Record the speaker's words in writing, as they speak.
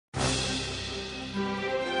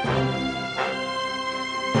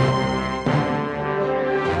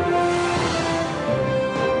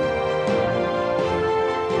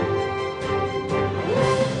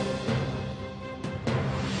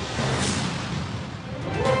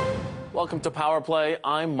Welcome to Power Play.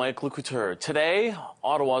 I'm Mike Lecouture. Today,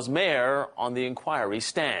 Ottawa's mayor on the inquiry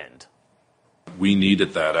stand. We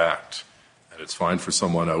needed that act, and it's fine for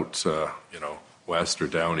someone out, west or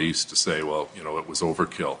down east to say, well, it was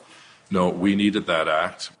overkill. No, we needed that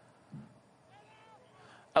act.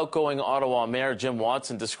 Outgoing Ottawa Mayor Jim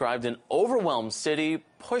Watson described an overwhelmed city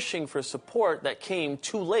pushing for support that came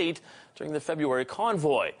too late during the February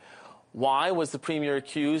convoy. Why was the Premier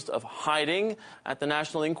accused of hiding at the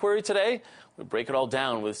national inquiry today? We break it all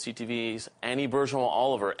down with CTV's Annie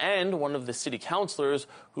Bergeron-Oliver and one of the city councillors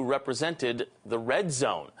who represented the red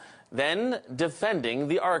zone, then defending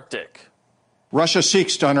the Arctic. Russia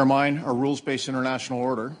seeks to undermine our rules-based international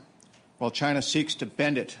order, while China seeks to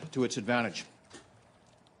bend it to its advantage.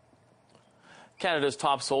 Canada's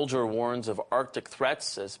top soldier warns of Arctic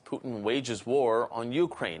threats as Putin wages war on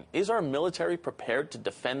Ukraine. Is our military prepared to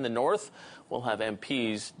defend the North? We'll have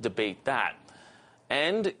MPs debate that.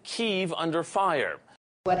 And Kyiv under fire.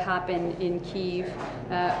 What happened in Kyiv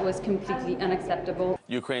was completely unacceptable.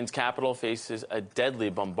 Ukraine's capital faces a deadly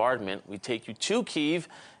bombardment. We take you to Kyiv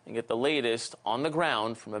and get the latest on the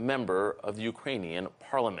ground from a member of the Ukrainian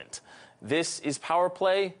parliament. This is Power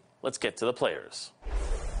Play. Let's get to the players.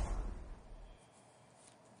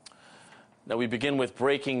 Now we begin with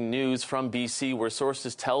breaking news from BC, where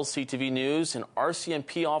sources tell CTV News an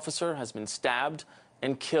RCMP officer has been stabbed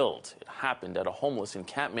and killed. It happened at a homeless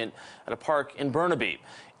encampment at a park in Burnaby.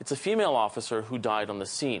 It's a female officer who died on the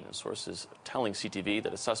scene. Sources telling CTV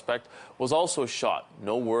that a suspect was also shot.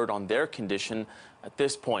 No word on their condition at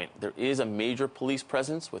this point. There is a major police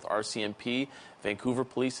presence with RCMP, Vancouver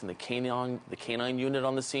Police, and the canine unit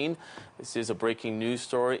on the scene. This is a breaking news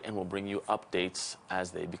story, and we'll bring you updates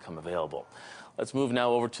as they become available. Let's move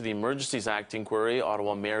now over to the Emergencies Act inquiry.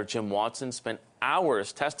 Ottawa Mayor Jim Watson spent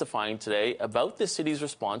hours testifying today about the city's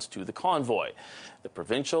response to the convoy, the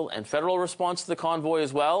provincial and federal response to the convoy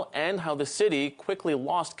as well, and how the city quickly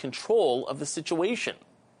lost control of the situation.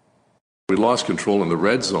 We lost control in the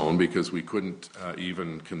red zone because we couldn't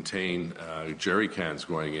even contain jerry cans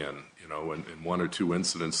going in. In one or two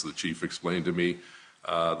incidents, the chief explained to me,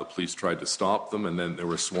 the police tried to stop them, and then they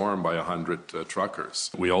were swarmed by 100 truckers.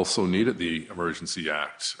 We also needed the Emergency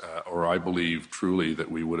Act, or I believe truly that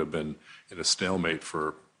we would have been in a stalemate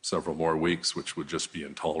for several more weeks, which would just be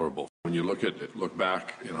intolerable. When you look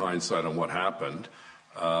back in hindsight on what happened,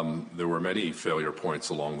 there were many failure points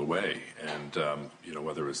along the way, and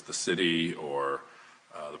whether it's the city or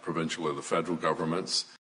the provincial or the federal governments.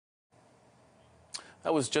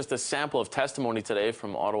 That was just a sample of testimony today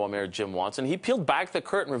from Ottawa Mayor Jim Watson. He peeled back the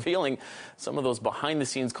curtain, revealing some of those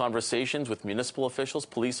behind-the-scenes conversations with municipal officials,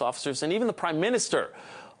 police officers, and even the Prime Minister.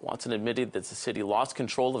 Watson admitted that the city lost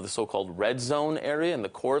control of the so-called red zone area in the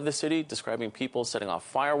core of the city, describing people setting off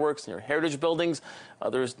fireworks near heritage buildings,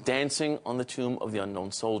 others dancing on the tomb of the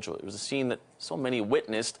unknown soldier. It was a scene that so many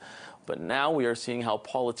witnessed, but now we are seeing how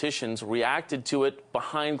politicians reacted to it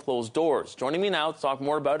behind closed doors. Joining me now to talk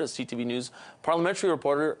more about it is CTV News parliamentary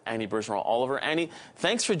reporter Annie Bergeron-Oliver. Annie,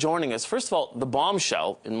 thanks for joining us. First of all, the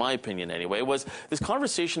bombshell, in my opinion anyway, was this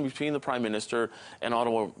conversation between the Prime Minister and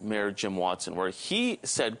Ottawa Mayor Jim Watson, where he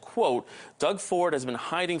said, quote, Doug Ford has been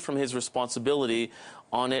hiding from his responsibility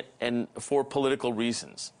on it and for political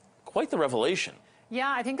reasons. Quite the revelation. Yeah,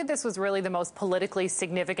 I think that this was really the most politically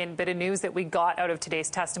significant bit of news that we got out of today's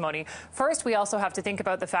testimony. First, we also have to think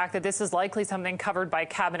about the fact that this is likely something covered by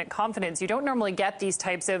cabinet confidence. You don't normally get these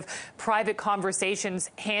types of private conversations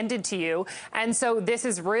handed to you. And so this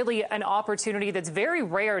is really an opportunity that's very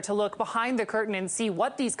rare to look behind the curtain and see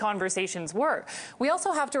what these conversations were. We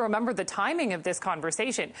also have to remember the timing of this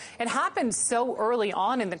conversation. It happened so early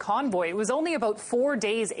on in the convoy. It was only about 4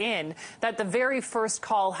 days in that the very first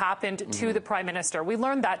call happened to the Prime Minister. We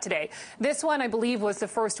learned that today. This one, I believe, was the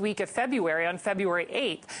first week of February, on February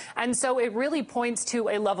 8th. And so it really points to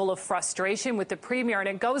a level of frustration with the Premier. And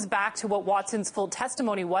it goes back to what Watson's full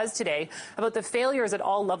testimony was today about the failures at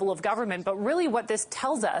all level of government. But really what this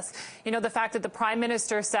tells us, the fact that the Prime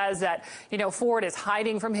Minister says that, Ford is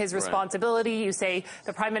hiding from his responsibility. Right. You say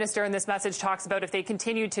the Prime Minister in this message talks about if they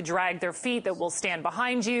continue to drag their feet, that we'll stand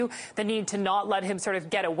behind you, the need to not let him sort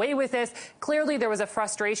of get away with this. Clearly, there was a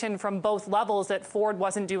frustration from both levels that Ford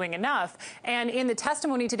wasn't doing enough. And in the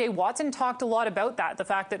testimony today, Watson talked a lot about that, the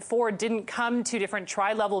fact that Ford didn't come to different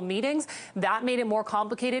tri-level meetings. That made it more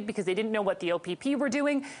complicated because they didn't know what the OPP were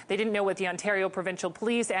doing. They didn't know what the Ontario Provincial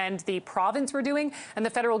Police and the province were doing. And the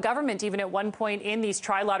federal government, even at one point in these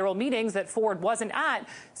trilateral meetings that Ford wasn't at,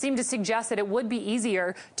 seemed to suggest that it would be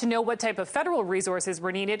easier to know what type of federal resources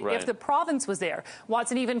were needed if the province was there.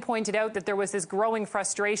 Watson even pointed out that there was this growing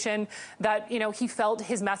frustration that, he felt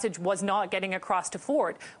his message was not getting across lost to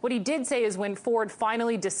Ford. What he did say is when Ford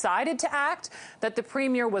finally decided to act, that the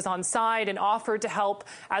Premier was on side and offered to help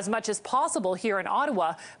as much as possible here in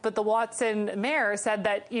Ottawa. But the Watson mayor said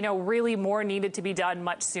that, really more needed to be done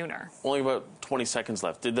much sooner. Only about 20 seconds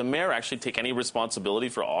left. Did the mayor actually take any responsibility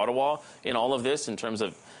for Ottawa in all of this in terms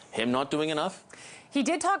of him not doing enough? He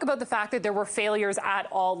did talk about the fact that there were failures at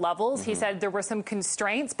all levels. He said there were some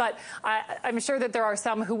constraints, but I'm sure that there are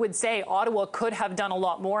some who would say Ottawa could have done a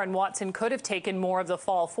lot more and Watson could have taken more of the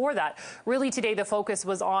fall for that. Really, today, the focus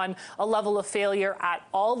was on a level of failure at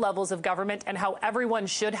all levels of government and how everyone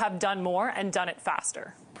should have done more and done it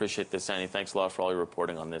faster. Appreciate this, Annie. Thanks a lot for all your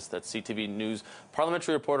reporting on this. That's CTV News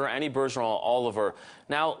parliamentary reporter Annie Bergeron-Oliver.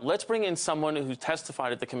 Now, let's bring in someone who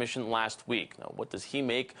testified at the commission last week. Now, what does he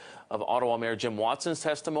make of Ottawa Mayor Jim Watson's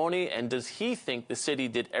testimony, and does he think the city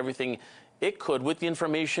did everything it could with the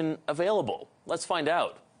information available? Let's find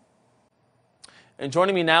out. And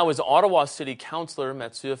joining me now is Ottawa City Councillor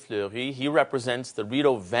Mathieu Fleury. He represents the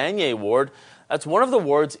Rideau-Vanier ward. That's one of the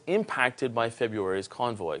wards impacted by February's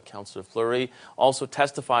convoy. Councillor Fleury also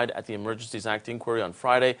testified at the Emergencies Act inquiry on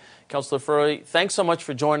Friday. Councillor Fleury, thanks so much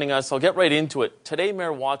for joining us. I'll get right into it. Today,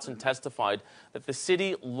 Mayor Watson testified that the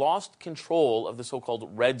city lost control of the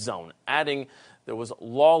so-called red zone, adding there was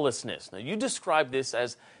lawlessness. Now, you described this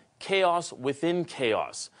as chaos within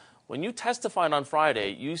chaos. When you testified on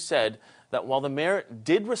Friday, you said that while the mayor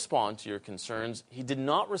did respond to your concerns, he did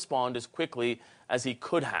not respond as quickly as he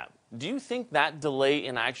could have. Do you think that delay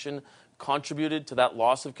in action contributed to that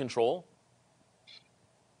loss of control?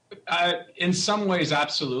 In some ways,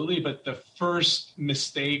 absolutely. But the first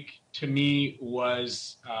mistake to me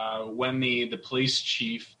was when the police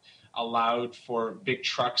chief allowed for big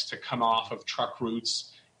trucks to come off of truck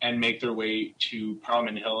routes and make their way to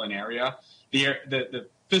Parliament Hill and area. The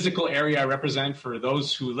physical area I represent for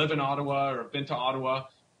those who live in Ottawa or have been to Ottawa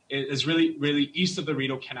is really, really east of the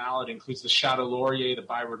Rideau Canal. It includes the Chateau Laurier, the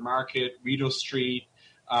Byward Market, Rideau Street,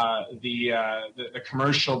 the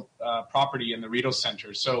commercial property in the Rideau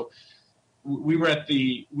Centre. So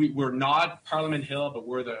we're not Parliament Hill, but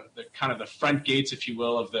we're the kind of the front gates, if you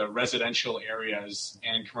will, of the residential areas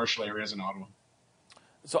and commercial areas in Ottawa.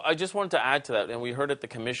 So I just wanted to add to that, and we heard at the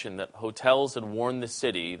commission that hotels had warned the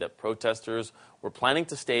city that protesters were planning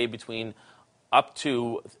to stay between up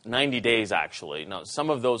to 90 days, actually. Now,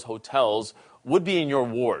 some of those hotels would be in your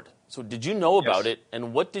ward. So did you know about it,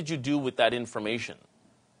 and what did you do with that information?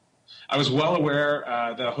 I was well aware.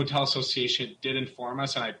 The Hotel Association did inform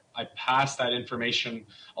us, and I passed that information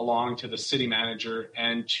along to the city manager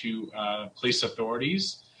and to police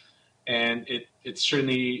authorities. And it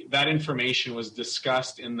certainly, that information was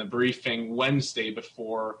discussed in the briefing Wednesday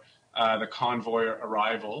before the convoy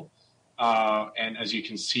arrival. And as you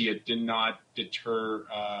can see, it did not deter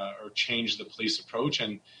or change the police approach.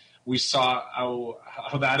 And we saw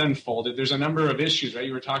how that unfolded. There's a number of issues, right?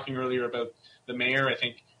 You were talking earlier about the mayor. I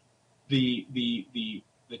think the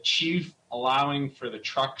chief allowing for the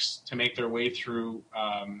trucks to make their way through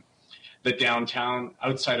the downtown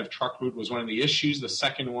outside of truck route was one of the issues. The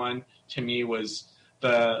second one, to me, was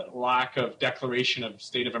the lack of declaration of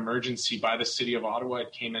state of emergency by the city of Ottawa.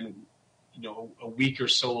 It came in, a week or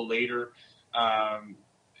so later,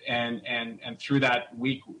 and through that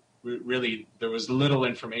week, really, there was little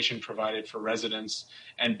information provided for residents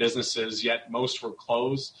and businesses. Yet most were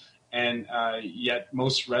closed, and yet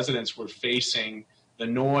most residents were facing the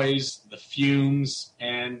noise, the fumes,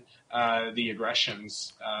 and the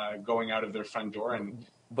aggressions going out of their front door. And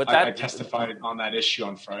I testified on that issue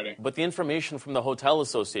on Friday. But the information from the Hotel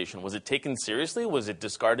Association, was it taken seriously? Was it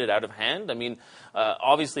discarded out of hand? I mean,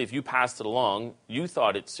 obviously, if you passed it along, you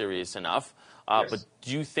thought it serious enough. Yes. But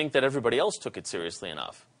do you think that everybody else took it seriously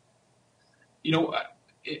enough?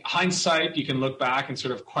 Hindsight, you can look back and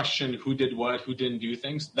sort of question who did what, who didn't do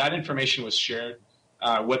things. That information was shared.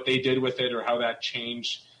 What they did with it or how that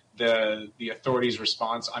changed the authorities'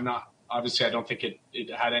 response, I don't think it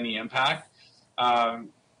had any impact.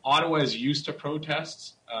 Ottawa is used to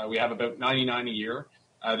protests. We have about 99 a year.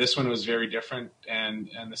 This one was very different, and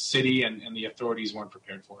the city and the authorities weren't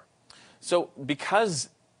prepared for it. So because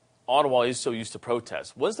Ottawa is so used to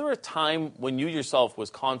protests, was there a time when you yourself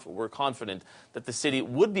were confident that the city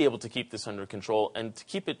would be able to keep this under control and to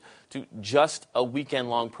keep it to just a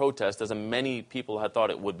weekend-long protest, as many people had thought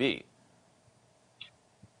it would be?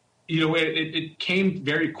 It came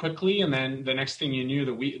very quickly, and then the next thing you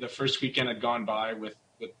knew, the first weekend had gone by with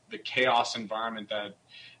the chaos environment that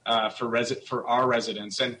for our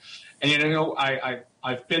residents. And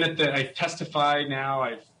I've been I testified now.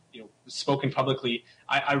 I've spoken publicly.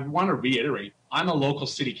 I want to reiterate, I'm a local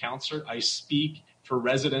city councillor. I speak for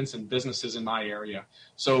residents and businesses in my area.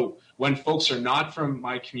 So when folks are not from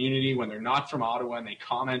my community, when they're not from Ottawa and they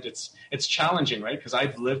comment, it's challenging, right? Because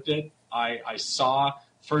I've lived it. I saw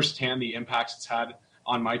firsthand the impacts it's had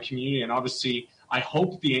on my community. And obviously, I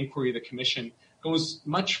hope the inquiry of the Commission goes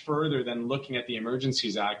much further than looking at the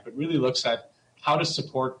Emergencies Act, but really looks at how to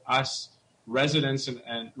support us residents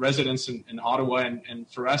and residents in Ottawa and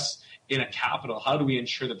for us in a capital. How do we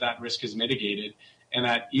ensure that risk is mitigated, and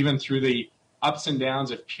that even through the ups and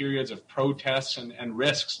downs of periods of protests and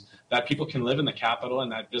risks, that people can live in the capital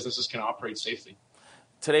and that businesses can operate safely.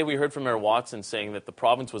 Today we heard from Mayor Watson saying that the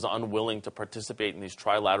province was unwilling to participate in these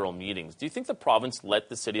trilateral meetings. Do you think the province let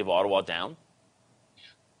the City of Ottawa down?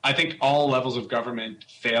 I think all levels of government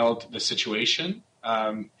failed the situation.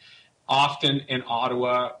 Often in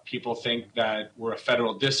Ottawa, people think that we're a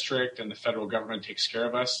federal district and the federal government takes care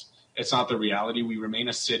of us. It's not the reality. We remain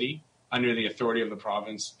a city under the authority of the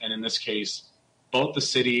province. And in this case, both the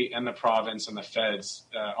city and the province and the feds,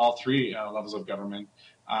 all three levels of government,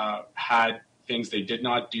 had things they did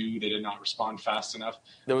not do. They did not respond fast enough.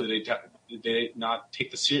 They did not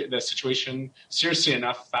take the situation seriously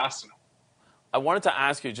enough, fast enough. I wanted to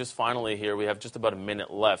ask you just finally here, we have just about a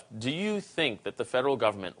minute left. Do you think that the federal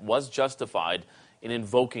government was justified in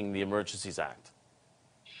invoking the Emergencies Act?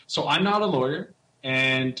 So I'm not a lawyer.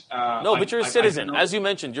 And no, but you're a citizen. As you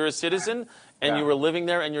mentioned, you're a citizen and you were living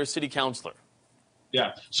there and you're a city councillor.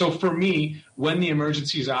 Yeah. So for me, when the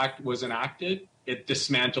Emergencies Act was enacted, it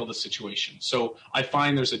dismantled the situation. So I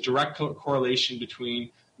find there's a direct correlation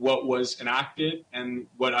between what was enacted and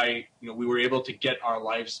what we were able to get our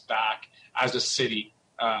lives back as a city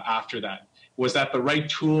after that. Was that the right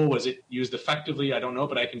tool? Was it used effectively? I don't know,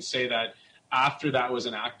 but I can say that after that was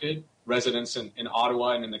enacted, residents in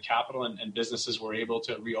Ottawa and in the capital and businesses were able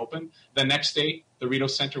to reopen. The next day, the Rideau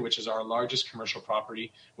Centre, which is our largest commercial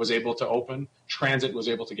property, was able to open. Transit was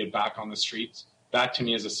able to get back on the streets. That to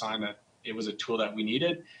me is a sign that it was a tool that we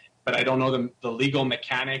needed. But I don't know the legal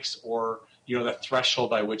mechanics or the threshold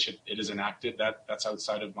by which it is enacted. That's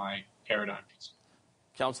outside of my paradigm.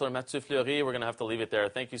 Councillor Mathieu Fleury, we're going to have to leave it there.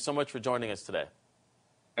 Thank you so much for joining us today.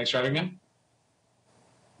 Thanks for having me.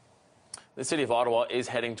 The City of Ottawa is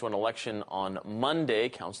heading to an election on Monday.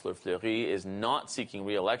 Councillor Fleury is not seeking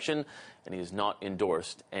re-election, and he has not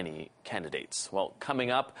endorsed any candidates. Well,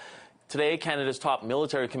 coming up today, Canada's top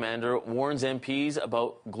military commander warns MPs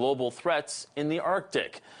about global threats in the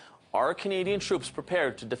Arctic. Are Canadian troops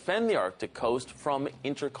prepared to defend the Arctic coast from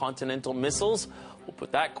intercontinental missiles? We'll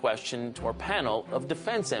put that question to our panel of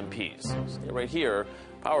defense MPs. Stay right here.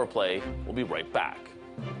 Power Play. We'll be right back.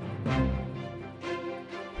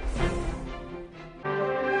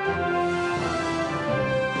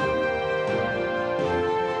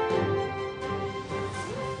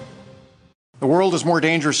 The world is more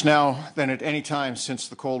dangerous now than at any time since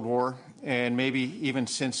the Cold War, and maybe even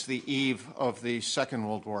since the eve of the Second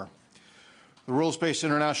World War. The rules-based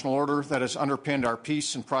international order that has underpinned our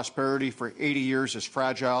peace and prosperity for 80 years is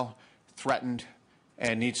fragile, threatened,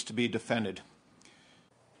 and needs to be defended.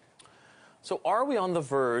 So are we on the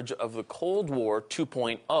verge of the Cold War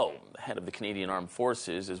 2.0? The head of the Canadian Armed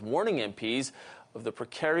Forces is warning MPs of the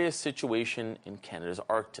precarious situation in Canada's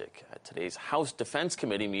Arctic. At today's House Defense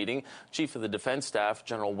Committee meeting, Chief of the Defense Staff,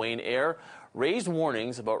 General Wayne Eyre, raised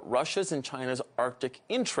warnings about Russia's and China's Arctic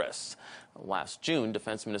interests. Last June,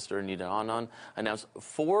 Defense Minister Anita Anand announced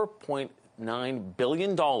 $4.9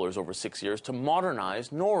 billion over 6 years to modernize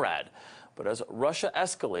NORAD. But as Russia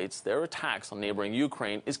escalates their attacks on neighboring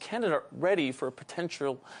Ukraine, is Canada ready for a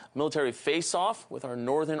potential military face-off with our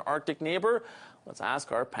northern Arctic neighbor? Let's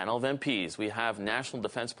ask our panel of MPs. We have National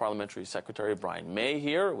Defense Parliamentary Secretary Brian May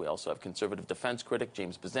here. We also have Conservative Defense Critic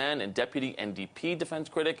James Bezan and Deputy NDP Defense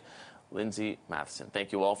Critic Lindsay Matheson.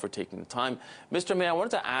 Thank you all for taking the time. Mr. May, I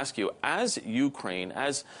wanted to ask you, as Ukraine,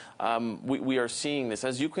 we are seeing this,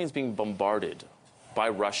 as Ukraine's being bombarded by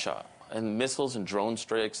Russia and missiles and drone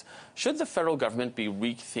strikes, should the federal government be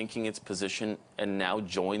rethinking its position and now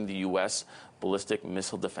join the U.S. ballistic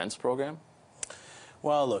missile defense program?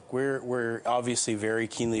 Well, look, we're obviously very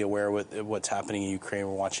keenly aware with what's happening in Ukraine.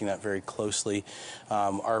 We're watching that very closely.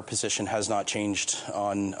 Our position has not changed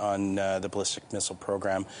on the ballistic missile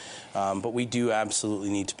program, but we do absolutely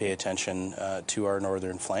need to pay attention to our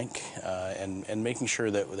northern flank and making sure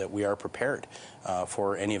that we are prepared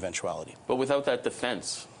for any eventuality. But without that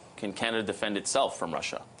defense, can Canada defend itself from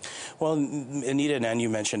Russia? Well, Anita Anand, you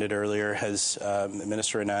mentioned it earlier,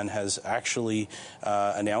 Minister Anand has actually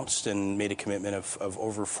announced and made a commitment of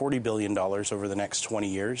over $40 billion over the next 20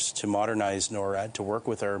 years to modernize NORAD, to work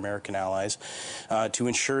with our American allies, to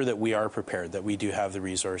ensure that we are prepared, that we do have the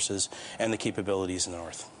resources and the capabilities in the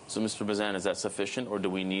north. So, Mr. Bezan, is that sufficient, or do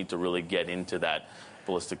we need to really get into that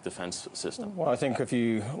ballistic defense system? Well, I think if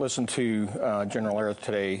you listen to General Eyre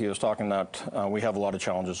today, he was talking that we have a lot of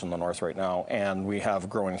challenges in the north right now, and we have a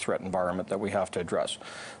growing threat environment that we have to address.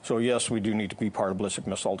 So yes, we do need to be part of ballistic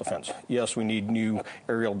missile defense. Yes, we need new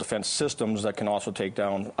aerial defense systems that can also take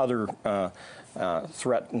down other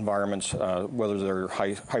threat environments, whether they're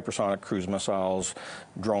hypersonic cruise missiles,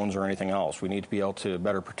 drones, or anything else. We need to be able to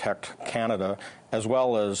better protect Canada as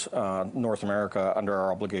well as North America under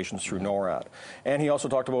our obligations through NORAD. And he also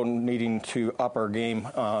talked about needing to up our game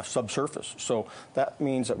subsurface. So that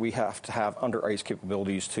means that we have to have under ice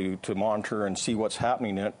capabilities to monitor and see what's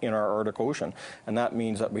happening in our Arctic Ocean. And that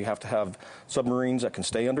means that we have to have submarines that can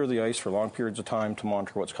stay under the ice for long periods of time to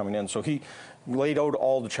monitor what's coming in. So he laid out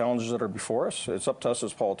all the challenges that are before us. It's up to us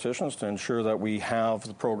as politicians to ensure that we have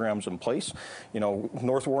the programs in place.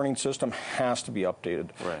 North Warning System has to be updated.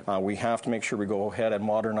 Right. We have to make sure we go ahead and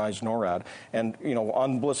modernize NORAD. And,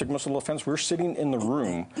 on ballistic missile defense, we're sitting in the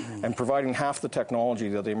room and providing half the technology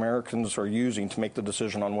that the Americans are using to make the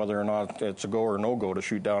decision on whether or not it's a go or no-go to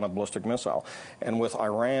shoot down a ballistic missile. And with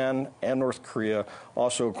Iran and North Korea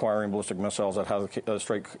also acquiring ballistic missiles that have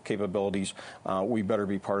strike capabilities, we better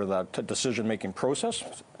be part of that decision-making process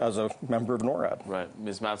as a member of NORAD. Right.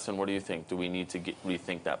 Ms. Matheson, what do you think? Do we need to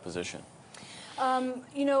rethink that position?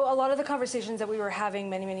 A lot of the conversations that we were having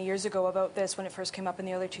many, many years ago about this when it first came up in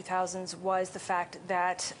the early 2000s was the fact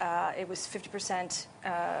that it was 50%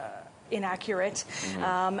 inaccurate,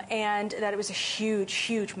 and that it was a huge,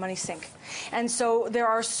 huge money sink. And so there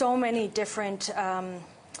are so many different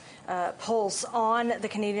pulls on the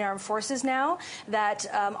Canadian Armed Forces now that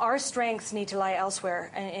our strengths need to lie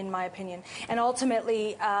elsewhere, in my opinion. And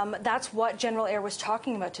ultimately, that's what General Eyre was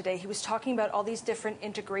talking about today. He was talking about all these different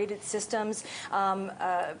integrated systems,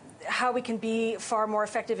 how we can be far more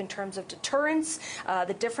effective in terms of deterrence,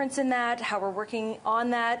 the difference in that, how we're working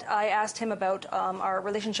on that. I asked him about our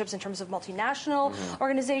relationships in terms of multinational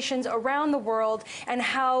organizations around the world and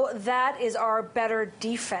how that is our better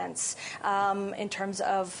defense in terms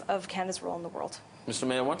of Canada's role in the world. Mr.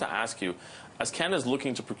 May, I want to ask you, as Canada is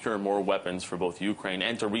looking to procure more weapons for both Ukraine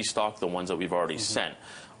and to restock the ones that we've already sent,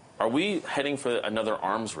 are we heading for another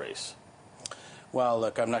arms race? Well,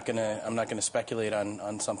 look, I'm not gonna speculate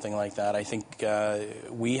on something like that. I think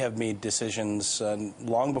we have made decisions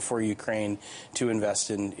long before Ukraine to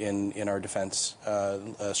invest in our defense.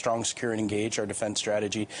 Strong, secure, and engage. Our defense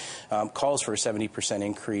strategy calls for a 70%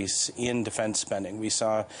 increase in defense spending. We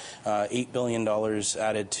saw $8 billion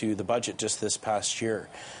added to the budget just this past year.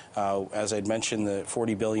 As I'd mentioned, the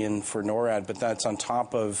 $40 billion for NORAD, but that's on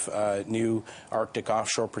top of new Arctic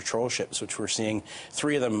offshore patrol ships, which we're seeing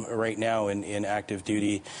 3 of them right now in active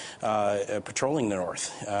duty patrolling the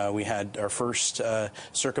North. We had our first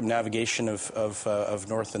circumnavigation of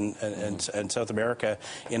North and South America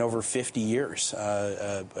in over 50 years.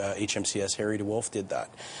 HMCS Harry DeWolf did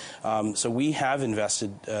that. So we have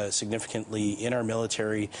invested significantly in our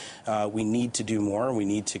military. We need to do more. We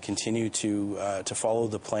need to continue to follow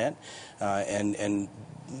the plan. And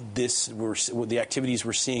the activities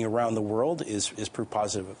we're seeing around the world is proof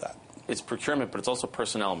positive of that. It's procurement, but it's also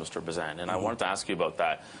personnel, Mr. Bazan, and I wanted to ask you about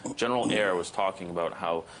that. General Eyre was talking about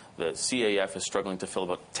how the CAF is struggling to fill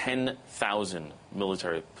about 10,000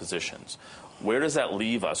 military positions. Where does that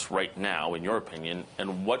leave us right now, in your opinion,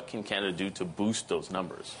 and what can Canada do to boost those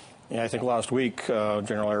numbers? Yeah, I think last week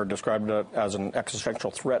General Eyre described it as an existential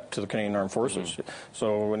threat to the Canadian Armed Forces.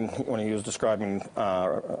 So when he was describing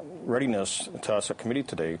readiness to us at committee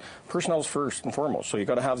today, personnel is first and foremost. So you've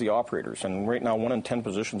got to have the operators. And right now, 1 in 10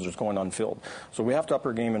 positions is going unfilled. So we have to up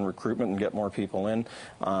our game in recruitment and get more people in.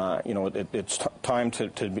 It's time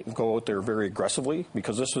to go out there very aggressively,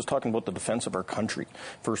 because this is talking about the defense of our country,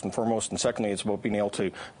 first and foremost. And secondly, it's about being able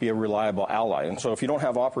to be a reliable ally. And so if you don't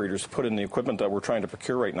have operators to put in the equipment that we're trying to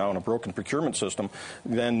procure right now in a broken procurement system,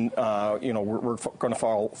 then we're going to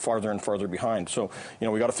fall farther and farther behind. So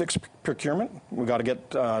we got to fix procurement. We got to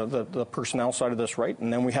get the personnel side of this right,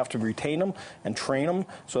 and then we have to retain them and train them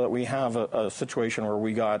so that we have a situation where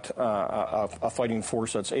we got a fighting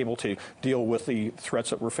force that's able to deal with the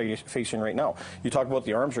threats that we're facing right now. You talk about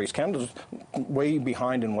the arms race. Canada's way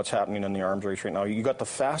behind in what's happening in the arms race right now. You got the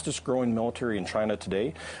fastest growing military in China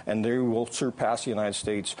today, and they will surpass the United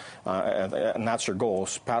States, and that's their goal: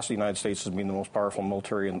 surpass the United States as being the most powerful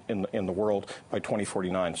military in the world by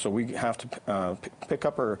 2049. So we have to pick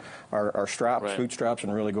up our straps, right, bootstraps,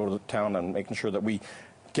 and really go to the town and making sure that we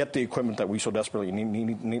get the equipment that we so desperately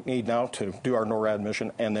need now to do our NORAD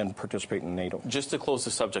mission and then participate in NATO. Just to close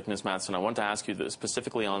the subject, Ms. Matheson, I want to ask you this,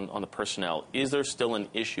 specifically on the personnel. Is there still an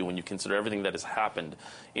issue when you consider everything that has happened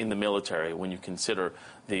in the military, when you consider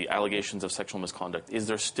the allegations of sexual misconduct? Is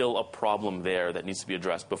there still a problem there that needs to be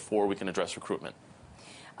addressed before we can address recruitment?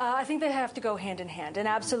 I think they have to go hand in hand. And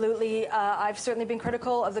absolutely, I've certainly been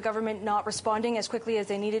critical of the government not responding as quickly as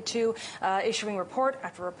they needed to, issuing report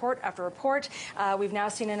after report after report. We've now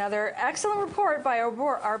seen another excellent report by our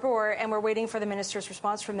board, and we're waiting for the minister's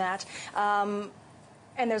response from that.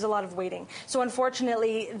 And there's a lot of waiting. So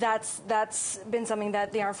unfortunately, that's been something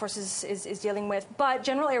that the Armed Forces is dealing with. But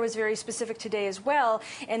General Eyre was very specific today as well,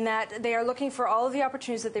 in that they are looking for all of the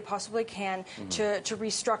opportunities that they possibly can to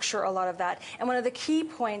restructure a lot of that. And one of the key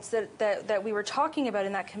points that we were talking about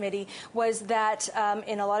in that committee was that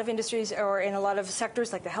in a lot of industries or in a lot of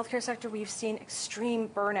sectors, like the healthcare sector, we've seen extreme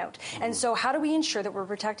burnout. And so how do we ensure that we're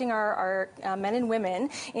protecting our men and women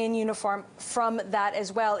in uniform from that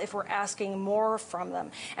as well if we're asking more from them?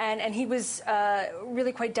 And he was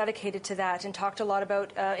really quite dedicated to that and talked a lot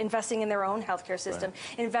about investing in their own healthcare system,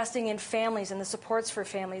 investing in families and the supports for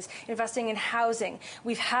families, investing in housing.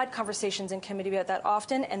 We've had conversations in committee about that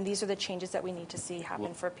often, and these are the changes that we need to see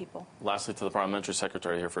happen for people. Lastly, to the parliamentary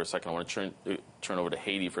secretary here for a second, I want to turn over to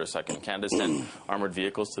Haiti for a second. Canada sent armored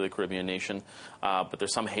vehicles to the Caribbean nation, but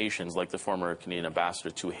there's some Haitians, like the former Canadian ambassador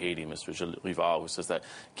to Haiti, Mr. Gilles Rivard, who says that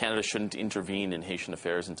Canada shouldn't intervene in Haitian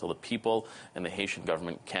affairs until the people and the Haitian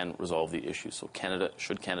government can resolve the issue. So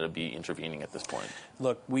should Canada be intervening at this point?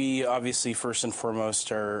 Look, we obviously first and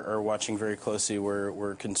foremost are watching very closely.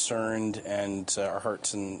 We're concerned, and our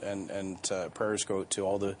hearts and prayers go out to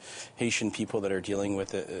all the Haitian people that are dealing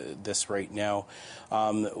with this right now.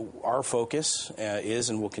 Our focus is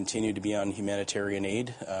and will continue to be on humanitarian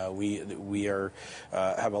aid. We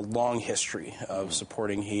have a long history of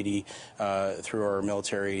supporting Haiti through our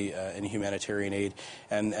military and humanitarian aid,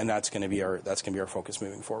 and that's going to be our focus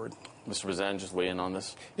moving forward. Mr. Bazan, just weigh in on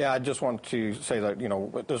this. Yeah, I just want to say that,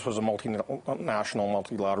 this was a multinational,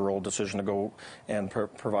 multilateral decision to go and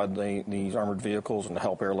provide these armored vehicles and to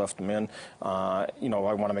help airlift them in. I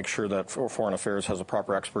want to make sure that Foreign Affairs has a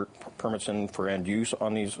proper expert permits in for end use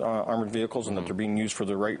on these armored vehicles and that they're being used for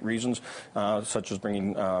the right reasons, such as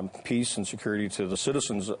bringing peace and security to the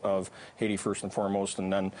citizens of Haiti first and foremost.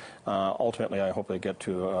 And then ultimately, I hope they get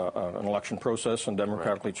to an election process and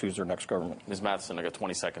democratically choose their next government. Ms. Matheson, I got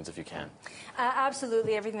 20 seconds if you can.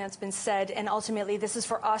 Absolutely, everything that's been said, and ultimately this is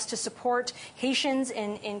for us to support Haitians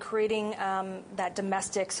in creating that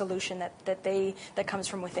domestic solution that comes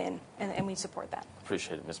from within, and we support that.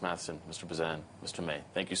 Appreciate it, Ms. Matheson, Mr. Bazan, Mr. May.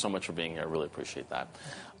 Thank you so much for being here. I really appreciate that.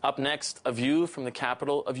 Up next, a view from the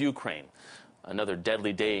capital of Ukraine. Another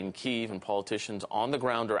deadly day in Kyiv, and politicians on the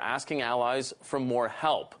ground are asking allies for more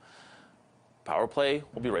help. Power Play,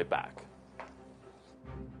 we'll be right back.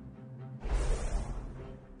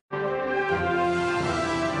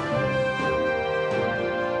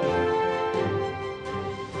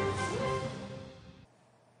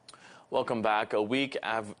 Welcome back. A week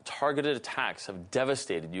of targeted attacks have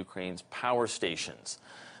devastated Ukraine's power stations.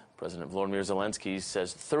 President Volodymyr Zelensky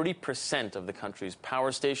says 30% of the country's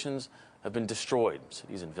power stations have been destroyed.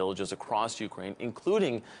 Cities and villages across Ukraine,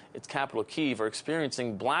 including its capital Kyiv, are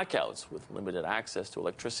experiencing blackouts with limited access to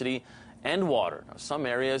electricity and water. Now, some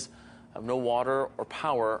areas have no water or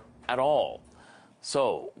power at all.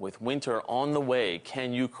 So, with winter on the way,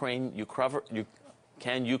 can Ukraine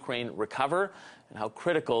recover? And how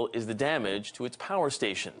critical is the damage to its power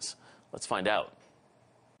stations? Let's find out.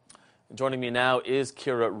 Joining me now is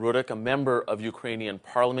Kira Rudik, a member of Ukrainian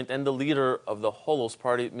Parliament and the leader of the Holos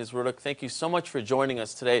Party. Ms. Rudik, thank you so much for joining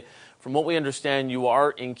us today. From what we understand, you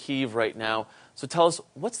are in Kyiv right now. So tell us,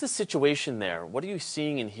 what's the situation there? What are you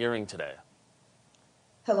seeing and hearing today?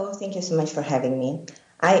 Hello, thank you so much for having me.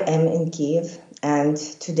 I am in Kyiv, and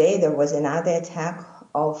today there was another attack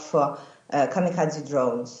of kamikaze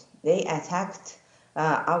drones. They attacked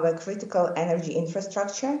our critical energy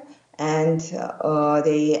infrastructure, and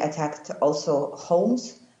they attacked also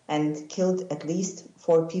homes and killed at least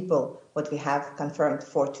 4 people, what we have confirmed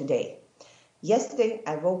for today. Yesterday,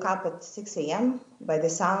 I woke up at 6 a.m. by the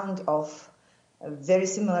sound of, very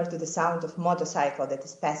similar to the sound of motorcycle that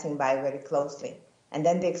is passing by very closely. And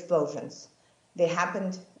then the explosions. They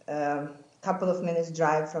happened a couple of minutes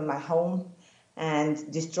drive from my home and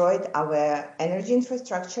destroyed our energy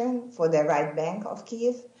infrastructure for the right bank of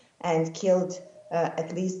Kyiv and killed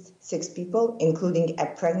at least 6 people, including a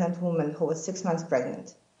pregnant woman who was 6 months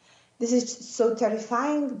pregnant. This is so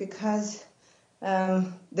terrifying because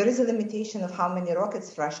there is a limitation of how many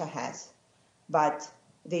rockets Russia has, but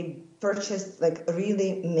They purchased like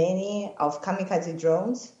really many of kamikaze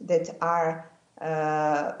drones that are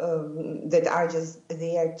just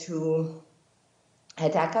there to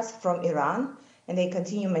attack us from Iran, and they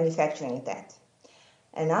continue manufacturing that.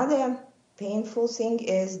 Another painful thing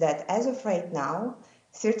is that as of right now,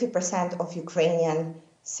 30% of Ukrainian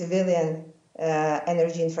civilian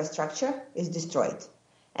energy infrastructure is destroyed.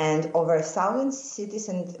 And over 1,000 cities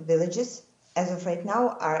and villages, as of right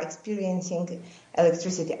now, are experiencing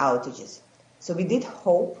electricity outages. So we did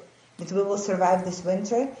hope that we will survive this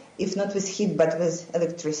winter, if not with heat, but with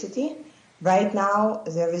electricity. Right now,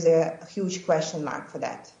 there is a huge question mark for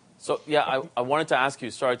that. So, yeah, I wanted to ask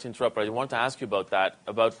you, sorry to interrupt, but I wanted to ask you about that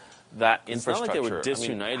infrastructure. It's not like they were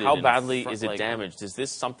disunited. I mean, how badly is it damaged? Is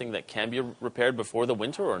this something that can be repaired before the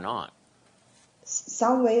winter or not?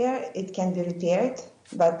 Somewhere it can be repaired,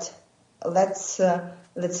 but let's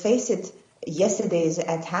face it, yesterday's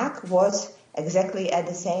attack was exactly at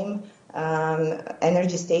the same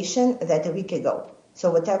energy station that a week ago.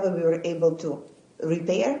 So whatever we were able to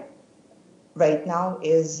repair right now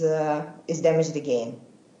is damaged again.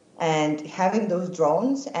 And having those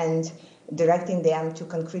drones and directing them to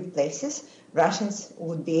concrete places, Russians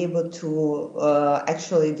would be able to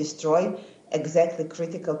actually destroy exactly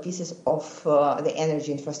critical pieces of the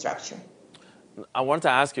energy infrastructure. I wanted to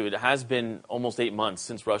ask you, it has been almost 8 months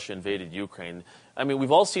since Russia invaded Ukraine. I mean,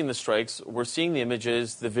 we've all seen the strikes, we're seeing the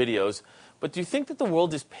images, the videos, but do you think that the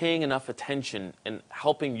world is paying enough attention and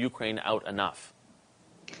helping Ukraine out enough?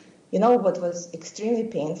 You know what was extremely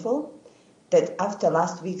painful? That after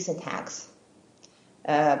last week's attacks,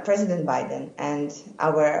 President Biden and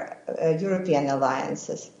our European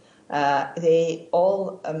alliances, they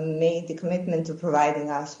all made the commitment to providing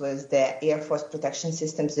us with the Air Force protection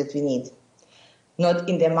systems that we need. Not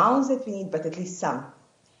in the amounts that we need, but at least some.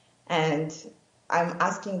 And I'm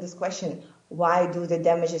asking this question, why do the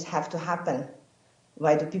damages have to happen?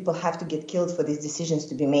 Why do people have to get killed for these decisions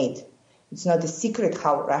to be made? It's not a secret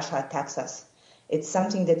how Russia attacks us. It's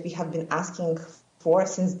something that we have been asking for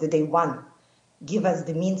since the day one. Give us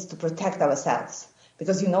the means to protect ourselves.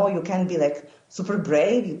 Because, you can be like super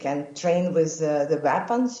brave, you can train with the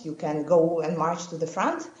weapons, you can go and march to the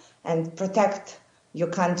front and protect your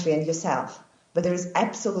country and yourself. But there is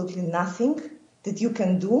absolutely nothing that you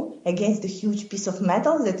can do against the huge piece of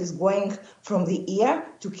metal that is going from the air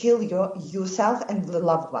to kill yourself and the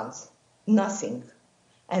loved ones. Nothing.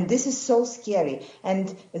 And this is so scary.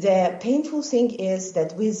 And the painful thing is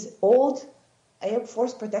that with old Air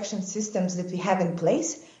Force protection systems that we have in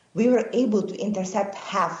place, we were able to intercept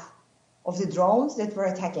half of the drones that were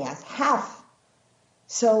attacking us. Half.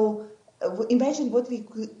 So imagine what we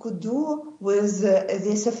could do with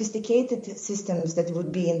the sophisticated systems that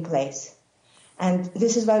would be in place. And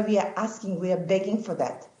this is why we are asking, we are begging for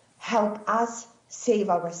that. Help us save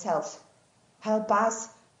ourselves. Help us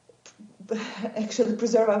actually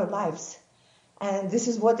preserve our lives. And this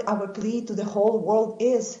is what our plea to the whole world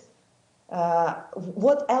is.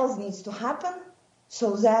 What else needs to happen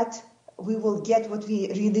so that we will get what we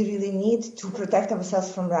really, really need to protect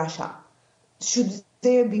ourselves from Russia? Should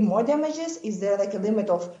there be more damages? Is there like a limit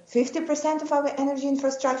of 50% of our energy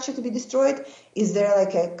infrastructure to be destroyed? Is there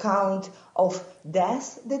like a count of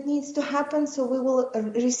deaths that needs to happen so we will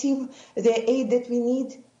receive the aid that we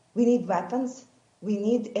need? We need weapons. We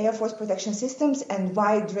need Air Force protection systems and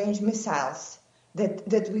wide-range missiles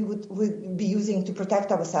that we would be using to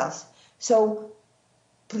protect ourselves. So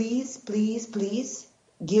please, please, please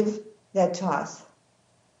give that to us.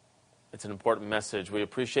 It's an important message. We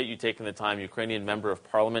appreciate you taking the time. Ukrainian Member of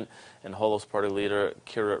Parliament and Holos Party leader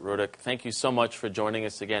Kira Rudik, thank you so much for joining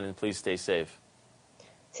us again, and please stay safe.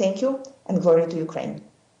 Thank you, and glory to Ukraine.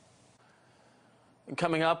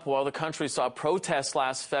 Coming up, while the country saw protests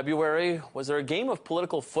last February, was there a game of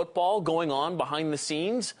political football going on behind the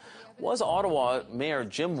scenes? Was Ottawa Mayor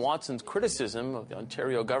Jim Watson's criticism of the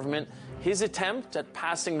Ontario government his attempt at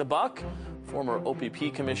passing the buck? Former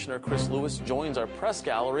OPP Commissioner Chris Lewis joins our press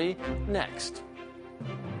gallery next.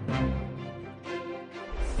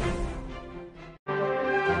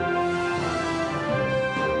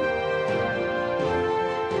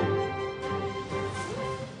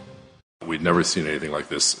 We'd never seen anything like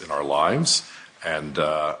this in our lives, and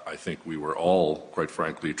I think we were all, quite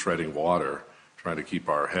frankly, treading water, trying to keep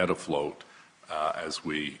our head afloat as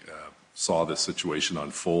we saw this situation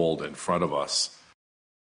unfold in front of us.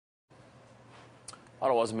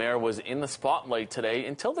 Ottawa's mayor was in the spotlight today.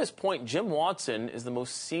 Until this point, Jim Watson is the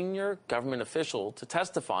most senior government official to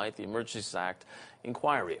testify at the Emergencies Act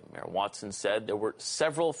inquiry. Mayor Watson said there were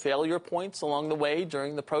several failure points along the way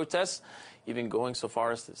during the protests, even going so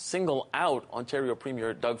far as to single out Ontario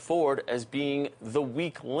Premier Doug Ford as being the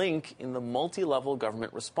weak link in the multi-level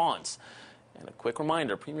government response. And a quick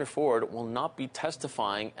reminder, Premier Ford will not be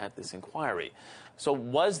testifying at this inquiry. So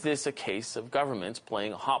was this a case of governments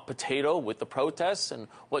playing hot potato with the protests? And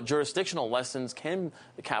what jurisdictional lessons can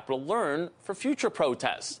the capital learn for future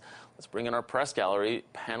protests? Let's bring in our press gallery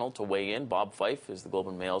panel to weigh in. Bob Fife is the Globe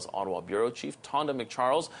and Mail's Ottawa bureau chief. Tonda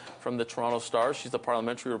McCharles from the Toronto Star. She's the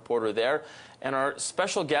parliamentary reporter there. And our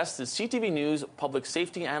special guest is CTV News public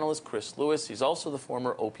safety analyst Chris Lewis. He's also the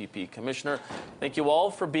former OPP commissioner. Thank you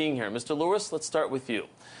all for being here. Mr. Lewis, let's start with you.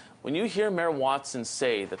 When you hear Mayor Watson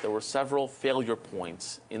say that there were several failure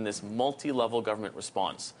points in this multi-level government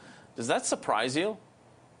response, does that surprise you?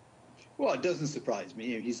 Well, it doesn't surprise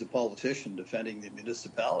me. He's a politician defending the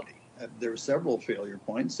municipality. There were several failure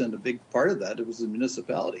points, and a big part of that it was the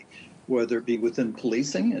municipality, whether it be within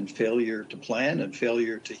policing and failure to plan and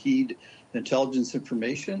failure to heed intelligence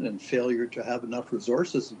information and failure to have enough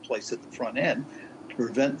resources in place at the front end to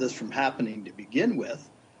prevent this from happening to begin with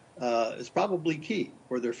is probably key.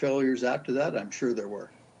 Were there failures after that? I'm sure there were.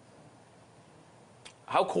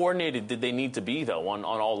 How coordinated did they need to be, though, on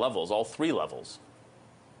all levels, all three levels?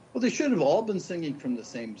 Well, they should have all been singing from the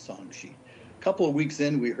same song sheet. A couple of weeks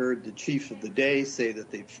in, we heard the chief of the day say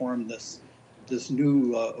that they'd formed this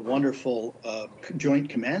new wonderful joint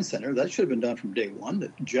command center. That should have been done from day one.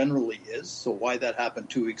 It generally is. So why that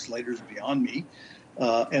happened 2 weeks later is beyond me.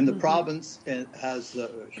 And the province has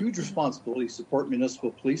a huge responsibility to support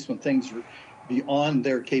municipal police when things are beyond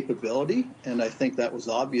their capability. And I think that was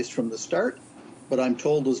obvious from the start. But I'm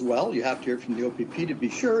told as well, you have to hear from the OPP to be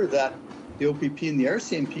sure that the OPP and the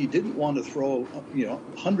RCMP didn't want to throw,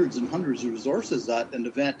 hundreds and hundreds of resources at an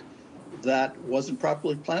event that wasn't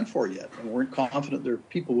properly planned for yet, and weren't confident their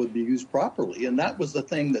people would be used properly. And that was the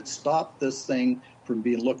thing that stopped this thing from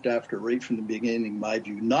being looked after right from the beginning, in my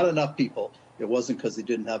view. Not enough people. It wasn't because they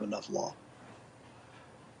didn't have enough law.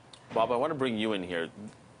 Bob, I want to bring you in here.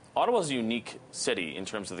 Ottawa's a unique city in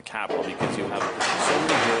terms of the capital because you have so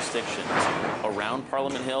many jurisdictions around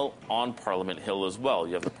Parliament Hill, on Parliament Hill as well.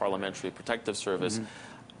 You have the Parliamentary Protective Service.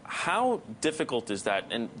 How difficult is that?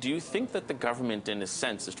 And do you think that the government, in a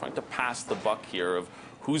sense, is trying to pass the buck here of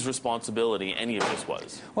whose responsibility any of this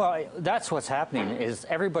was? Well, that's what's happening is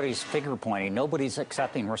everybody's finger pointing. Nobody's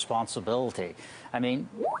accepting responsibility. I mean,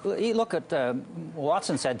 you look at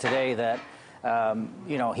Watson said today that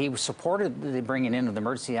he supported the bringing in of the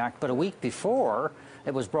Emergency Act, but a week before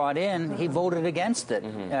it was brought in, he voted against it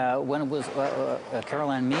when it was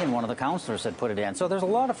Caroline Meehan, one of the councillors, had put it in. So there's a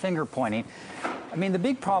lot of finger pointing. I mean, the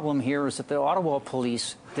big problem here is that the Ottawa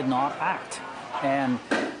police did not act. And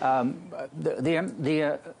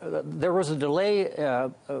there was a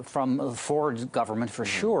delay from the Ford government for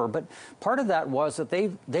sure, but part of that was that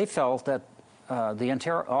they felt that the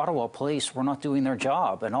Ottawa police were not doing their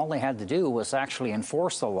job, and all they had to do was actually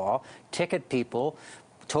enforce the law, ticket people,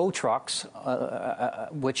 tow trucks,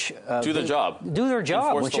 which do their job. Do their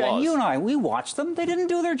job. Which, and you and I, we watched them. They didn't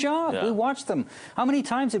do their job. Yeah. We watched them. How many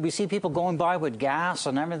times did we see people going by with gas?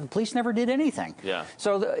 And I mean, the police never did anything. Yeah.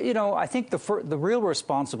 So I think the real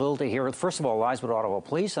responsibility here, first of all, lies with Ottawa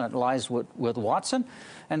Police, and it lies with Watson,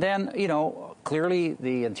 and then clearly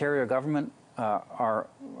the Ontario government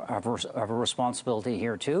have a responsibility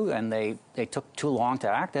here too, and they took too long to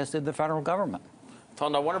act, as did the federal government.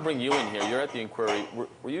 Tonda, I want to bring you in here. You're at the inquiry.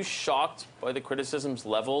 Were you shocked by the criticisms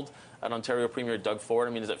leveled at Ontario Premier Doug Ford?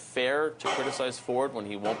 I mean, is it fair to criticize Ford when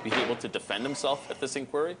he won't be able to defend himself at this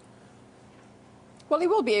inquiry? Well, he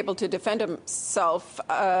will be able to defend himself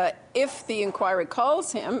if the inquiry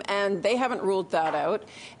calls him, and they haven't ruled that out.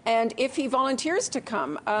 And if he volunteers to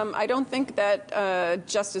come, I don't think that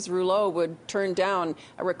Justice Rouleau would turn down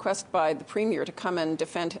a request by the Premier to come and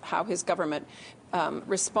defend how his government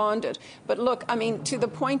responded. But look, I mean, to the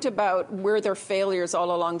point about were there failures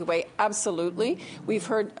all along the way, absolutely. We've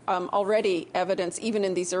heard already evidence, even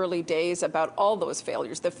in these early days, about all those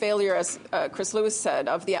failures. The failure, as Chris Lewis said,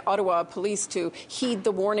 of the Ottawa police to heed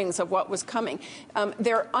the warnings of what was coming.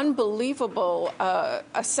 Their unbelievable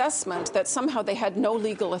assessment that somehow they had no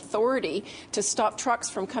legal authority to stop trucks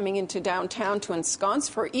from coming into downtown to ensconce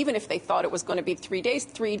for, even if they thought it was going to be 3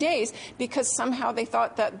 days, because somehow they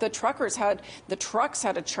thought that the truckers had the trucks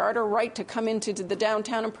had a charter right to come into the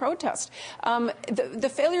downtown and protest.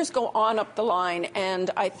 The failures go on up the line, and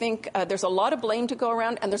I think there's a lot of blame to go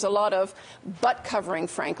around, and there's a lot of butt covering,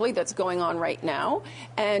 frankly, that's going on right now.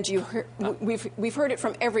 And we've heard it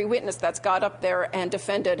from every witness that's got up there and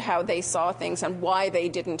defended how they saw things and why they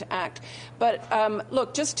didn't act. But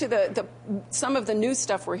look, just to some of the new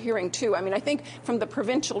stuff we're hearing too. I mean, I think from the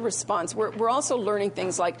provincial response, we're also learning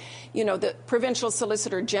things like, the provincial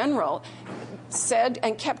Solicitor General said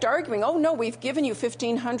and kept arguing, oh, no, we've given you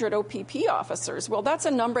 1,500 OPP officers. Well, that's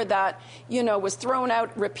a number that, was thrown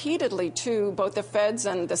out repeatedly to both the feds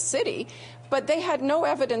and the city. But they had no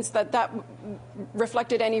evidence that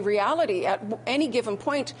reflected any reality. At any given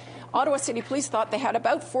point, Ottawa City Police thought they had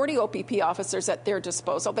about 40 OPP officers at their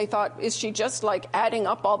disposal. They thought, is she just like adding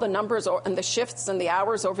up all the numbers and the shifts and the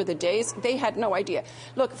hours over the days? They had no idea.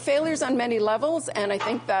 Look, failures on many levels, and I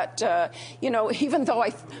think that, even though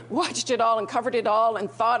I watched it all and covered it all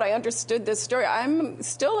and thought I understood this story, I'm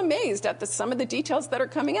still amazed at some of the details that are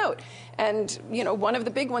coming out. And, one of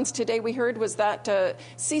the big ones today we heard was that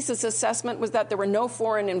CSIS assessment was that there were no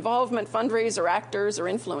foreign involvement, fundraiser, actors, or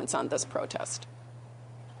influence on this protest.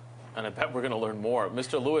 And I bet we're going to learn more.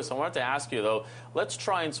 Mr. Lewis, I wanted to ask you, though, let's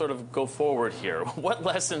try and sort of go forward here. What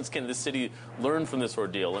lessons can the city learn from this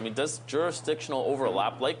ordeal? I mean, does jurisdictional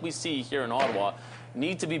overlap, like we see here in Ottawa,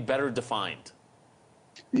 need to be better defined?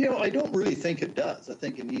 I don't really think it does. I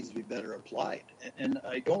think it needs to be better applied. And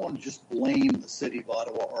I don't want to just blame the city of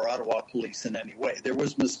Ottawa or Ottawa Police in any way. There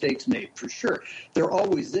was mistakes made, for sure. There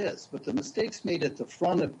always is. But the mistakes made at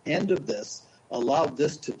the end of this allowed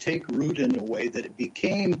this to take root in a way that it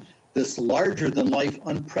became this larger-than-life,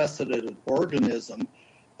 unprecedented organism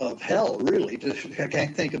of hell, really. I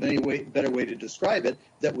can't think of any better way to describe it,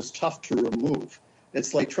 that was tough to remove.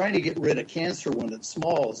 It's like trying to get rid of cancer when it's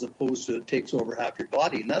small as opposed to it takes over half your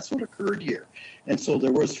body. And that's what occurred here. And so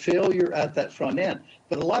there was failure at that front end.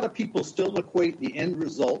 But a lot of people still equate the end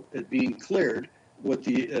result as being cleared with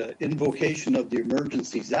the invocation of the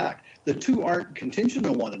Emergencies Act. The two aren't contingent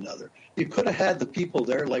on one another. You could have had the people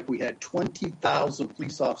there like we had 20,000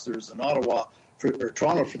 police officers in Ottawa or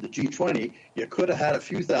Toronto for the G20. You could have had a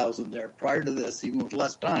few thousand there prior to this, even with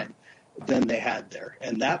less time than they had there.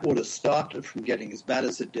 And that would have stopped it from getting as bad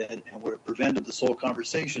as it did and would have prevented this whole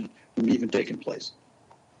conversation from even taking place.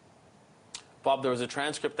 Bob, there was a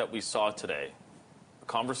transcript that we saw today, a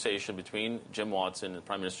conversation between Jim Watson and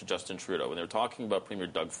Prime Minister Justin Trudeau, and they were talking about Premier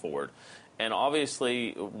Doug Ford. And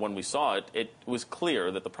obviously, when we saw it, it was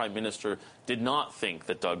clear that the Prime Minister did not think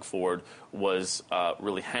that Doug Ford was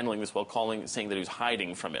really handling this well, saying that he was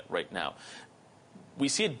hiding from it right now. We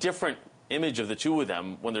see a different image of the two of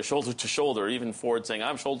them when they're shoulder to shoulder, even Ford saying,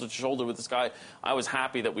 I'm shoulder to shoulder with this guy. I was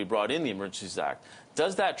happy that we brought in the Emergencies Act.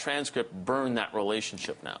 Does that transcript burn that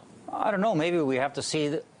relationship now? I don't know. Maybe we have to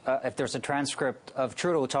see if there's a transcript of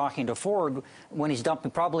Trudeau talking to Ford when he's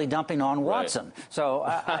probably dumping on Watson. Right. So,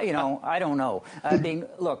 I don't know. I mean,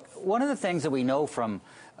 look, one of the things that we know from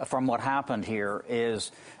what happened here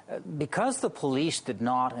is because the police did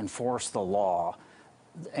not enforce the law,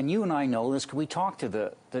 and you and I know this because we talked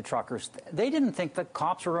to the truckers, they didn't think that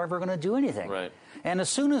cops were ever going to do anything. Right. And as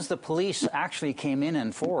soon as the police actually came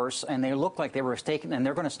in force and they looked like they were taking, and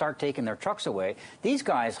they're going to start taking their trucks away, these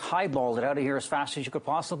guys highballed it out of here as fast as you could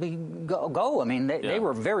possibly go. I mean, they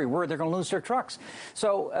were very worried they're going to lose their trucks.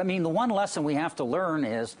 So, I mean, the one lesson we have to learn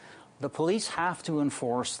is the police have to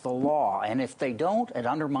enforce the law. And if they don't, it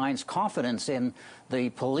undermines confidence in the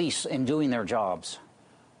police in doing their jobs.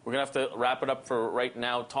 We're going to have to wrap it up for right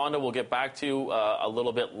now. Tonda, we'll get back to you a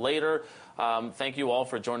little bit later. Thank you all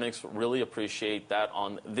for joining us. Really appreciate that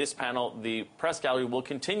on this panel. The press gallery will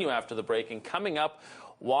continue after the break. And coming up,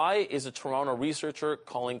 why is a Toronto researcher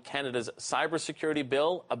calling Canada's cybersecurity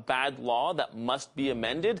bill a bad law that must be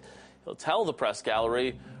amended? He'll tell the press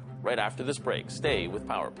gallery right after this break. Stay with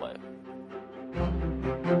Power Play.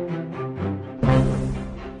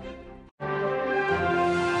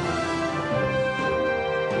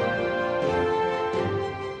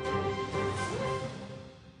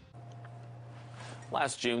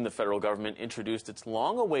 Last June, the federal government introduced its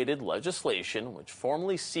long-awaited legislation, which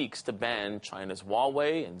formally seeks to ban China's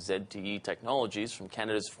Huawei and ZTE technologies from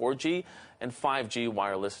Canada's 4G and 5G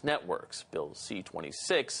wireless networks. Bill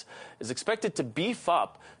C-26 is expected to beef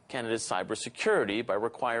up Canada's cybersecurity by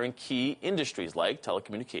requiring key industries like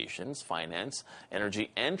telecommunications, finance, energy,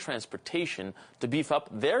 and transportation to beef up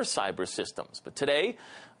their cyber systems. But today,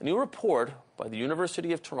 a new report by the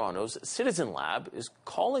University of Toronto's Citizen Lab is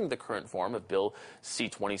calling the current form of Bill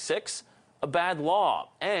C-26 a bad law,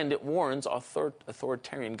 and it warns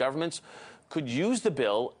authoritarian governments could use the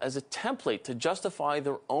bill as a template to justify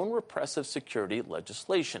their own repressive security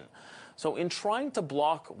legislation. So in trying to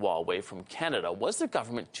block Huawei from Canada, was the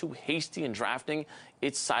government too hasty in drafting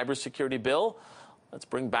its cybersecurity bill? Let's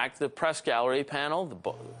bring back the press gallery panel,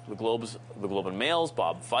 the Globe and Mail's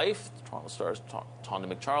Bob Fife, Toronto Star's Tonda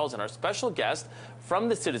McCharles, and our special guest from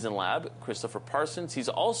the Citizen Lab, Christopher Parsons. He's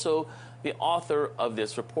also the author of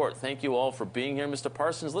this report. Thank you all for being here. Mr.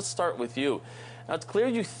 Parsons, let's start with you. Now, it's clear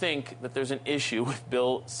you think that there's an issue with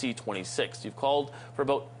Bill C-26. You've called for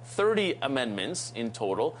about 30 amendments in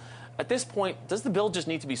total. At this point, does the bill just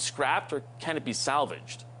need to be scrapped, or can it be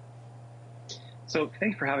salvaged? So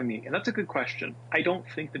thanks for having me. And that's a good question. I don't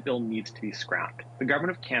think the bill needs to be scrapped. The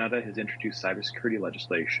Government of Canada has introduced cybersecurity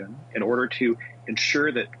legislation in order to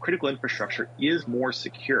ensure that critical infrastructure is more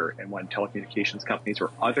secure. And when telecommunications companies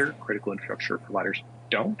or other critical infrastructure providers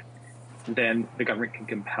don't, then the government can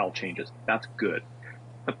compel changes. That's good.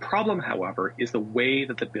 The problem, however, is the way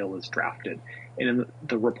that the bill is drafted. And in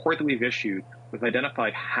the report that we've issued, we've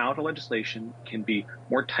identified how the legislation can be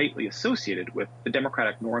more tightly associated with the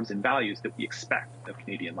democratic norms and values that we expect of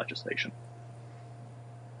Canadian legislation.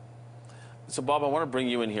 So, Bob, I want to bring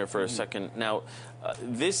you in here for a second. Now,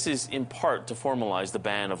 this is in part to formalize the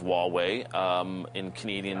ban of Huawei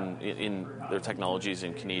in their technologies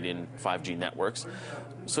in Canadian 5G networks.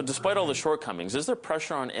 So despite all the shortcomings, is there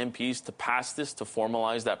pressure on MPs to pass this to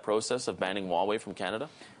formalize that process of banning Huawei from Canada?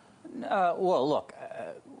 Well, look,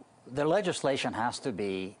 the legislation has to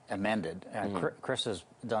be amended. Chris has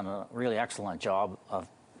done a really excellent job of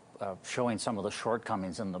showing some of the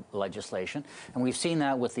shortcomings in the legislation. And we've seen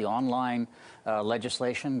that with the online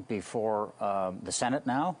legislation before the Senate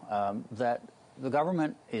now, that the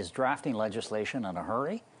government is drafting legislation in a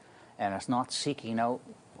hurry, and it's not seeking out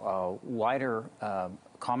wider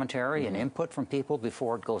commentary and input from people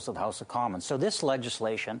before it goes to the House of Commons. So this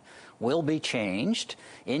legislation will be changed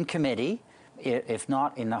in committee. If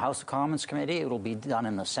not in the House of Commons committee, it will be done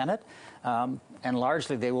in the Senate. And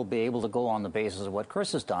largely they will be able to go on the basis of what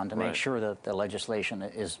Chris has done to make sure that the legislation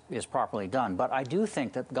is properly done. But I do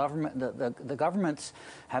think that the governments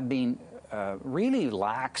have been really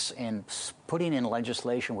lax in putting in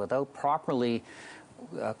legislation without properly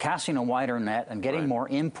casting a wider net and getting more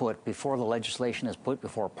input before the legislation is put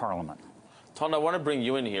before Parliament. Tonda, I want to bring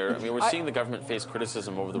you in here. I mean, we're seeing the government face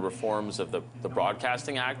criticism over the reforms of the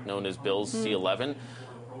Broadcasting Act, known as Bill C-11.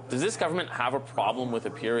 Does this government have a problem with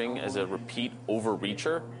appearing as a repeat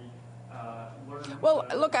overreacher? Well,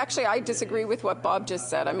 look, actually, I disagree with what Bob just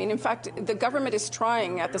said. I mean, in fact, the government is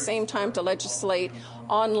trying at the same time to legislate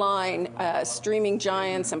online streaming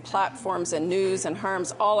giants and platforms and news and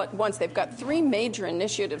harms all at once. They've got three major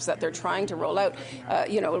initiatives that they're trying to roll out,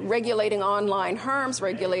 regulating online harms,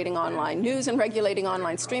 regulating online news, and regulating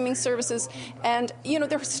online streaming services. And,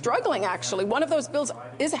 they're struggling, actually. One of those bills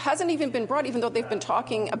hasn't even been brought, even though they've been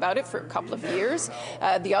talking about it for a couple of years.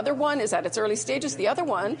 The other one is at its early stages. The other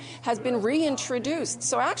one has been reintroduced.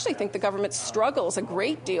 So I actually think the government struggles a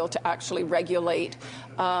great deal to actually regulate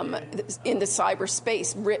in the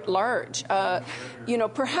cyberspace writ large.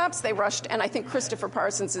 Perhaps they rushed, and I think Christopher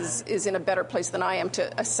Parsons is in a better place than I am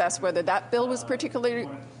to assess whether that bill was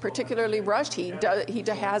particularly rushed. He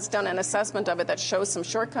has done an assessment of it that shows some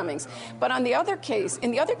shortcomings. But in the other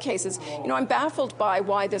cases, I'm baffled by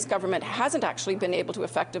why this government hasn't actually been able to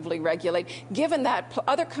effectively regulate, given that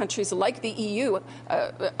other countries like the EU,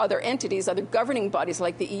 other entities, other governing bodies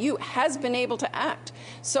like the EU, has been able to act.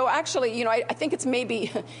 So actually, I think it's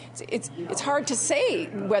maybe it's hard to say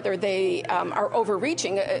whether they are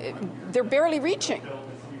overreaching. They're barely reaching.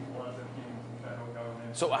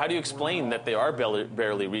 So how do you explain that they are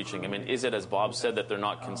barely reaching? I mean, is it, as Bob said, that they're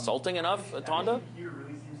not consulting enough, Tonda?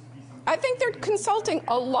 I think they're consulting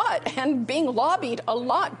a lot and being lobbied a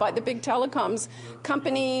lot by the big telecoms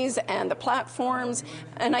companies and the platforms.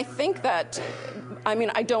 And I think that,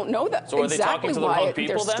 I don't know that so exactly why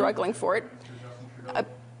they're struggling for it.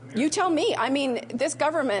 You tell me. I mean, this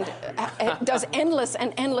government does endless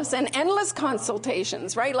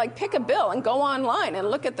consultations, right? Like, pick a bill and go online and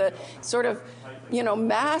look at the sort of,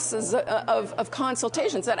 masses of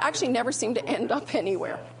consultations that actually never seem to end up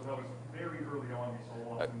anywhere.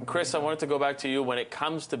 Chris, I wanted to go back to you. When it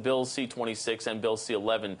comes to Bill C-26 and Bill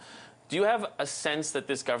C-11, Do you have a sense that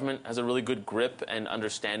this government has a really good grip and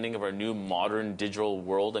understanding of our new modern digital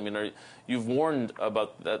world? I mean, you've warned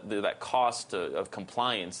about that cost of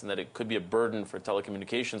compliance and that it could be a burden for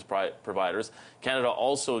telecommunications providers. Canada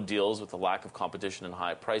also deals with the lack of competition and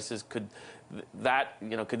high prices. Could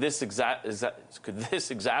this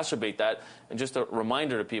exacerbate that? And just a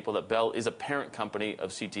reminder to people that Bell is a parent company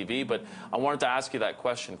of CTV. But I wanted to ask you that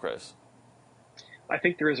question, Chris. I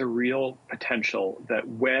think there is a real potential that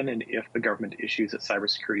when and if the government issues its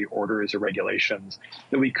cybersecurity orders or regulations,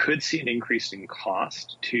 that we could see an increase in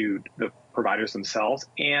cost to the providers themselves,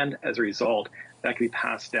 and as a result, that could be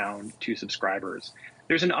passed down to subscribers.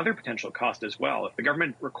 There's another potential cost as well. If the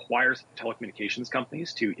government requires telecommunications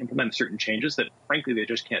companies to implement certain changes that, frankly, they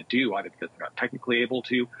just can't do, either because they're not technically able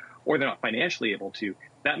to or they're not financially able to,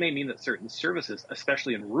 that may mean that certain services,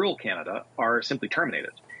 especially in rural Canada, are simply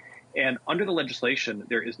terminated. And under the legislation,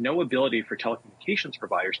 there is no ability for telecommunications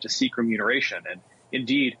providers to seek remuneration. And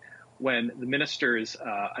indeed, when the ministers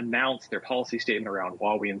announced their policy statement around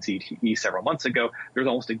Huawei and ZTE several months ago, there was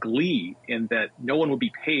almost a glee in that no one would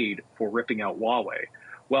be paid for ripping out Huawei.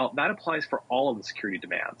 Well, that applies for all of the security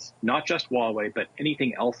demands, not just Huawei, but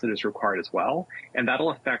anything else that is required as well. And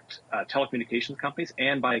that'll affect telecommunications companies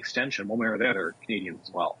and, by extension, one way or the other, Canadians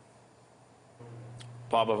as well.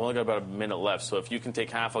 Bob, I've only got about a minute left, so if you can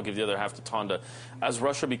take half, I'll give the other half to Tonda. As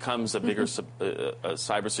Russia becomes a bigger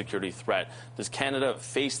cybersecurity threat, does Canada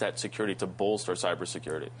face that security to bolster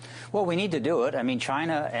cybersecurity? Well, we need to do it. I mean,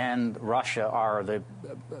 China and Russia are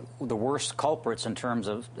the worst culprits in terms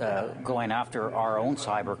of going after our own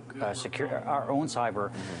cyber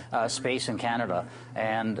space in Canada.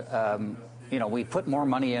 And we put more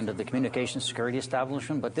money into the communications security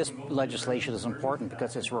establishment, but this legislation is important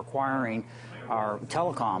because it's requiring our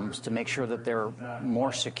telecoms to make sure that they're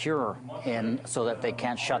more secure so that they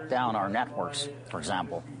can't shut down our networks, for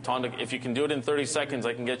example. Tonda, if you can do it in 30 seconds,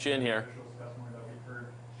 I can get you in here.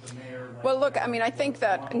 Well, look, I mean, I think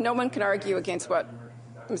that no one can argue against what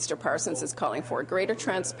Mr. Parsons is calling for. Greater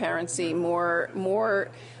transparency, more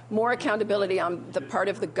accountability on the part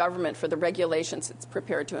of the government for the regulations it's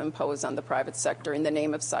prepared to impose on the private sector in the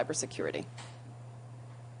name of cybersecurity.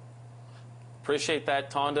 Appreciate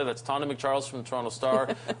that, Tonda. That's Tonda McCharles from the Toronto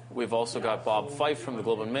Star. We've also got Bob Fife from the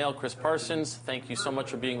Globe and Mail, Chris Parsons. Thank you so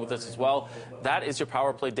much for being with us as well. That is your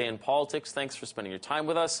Power Play Day in Politics. Thanks for spending your time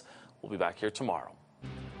with us. We'll be back here tomorrow.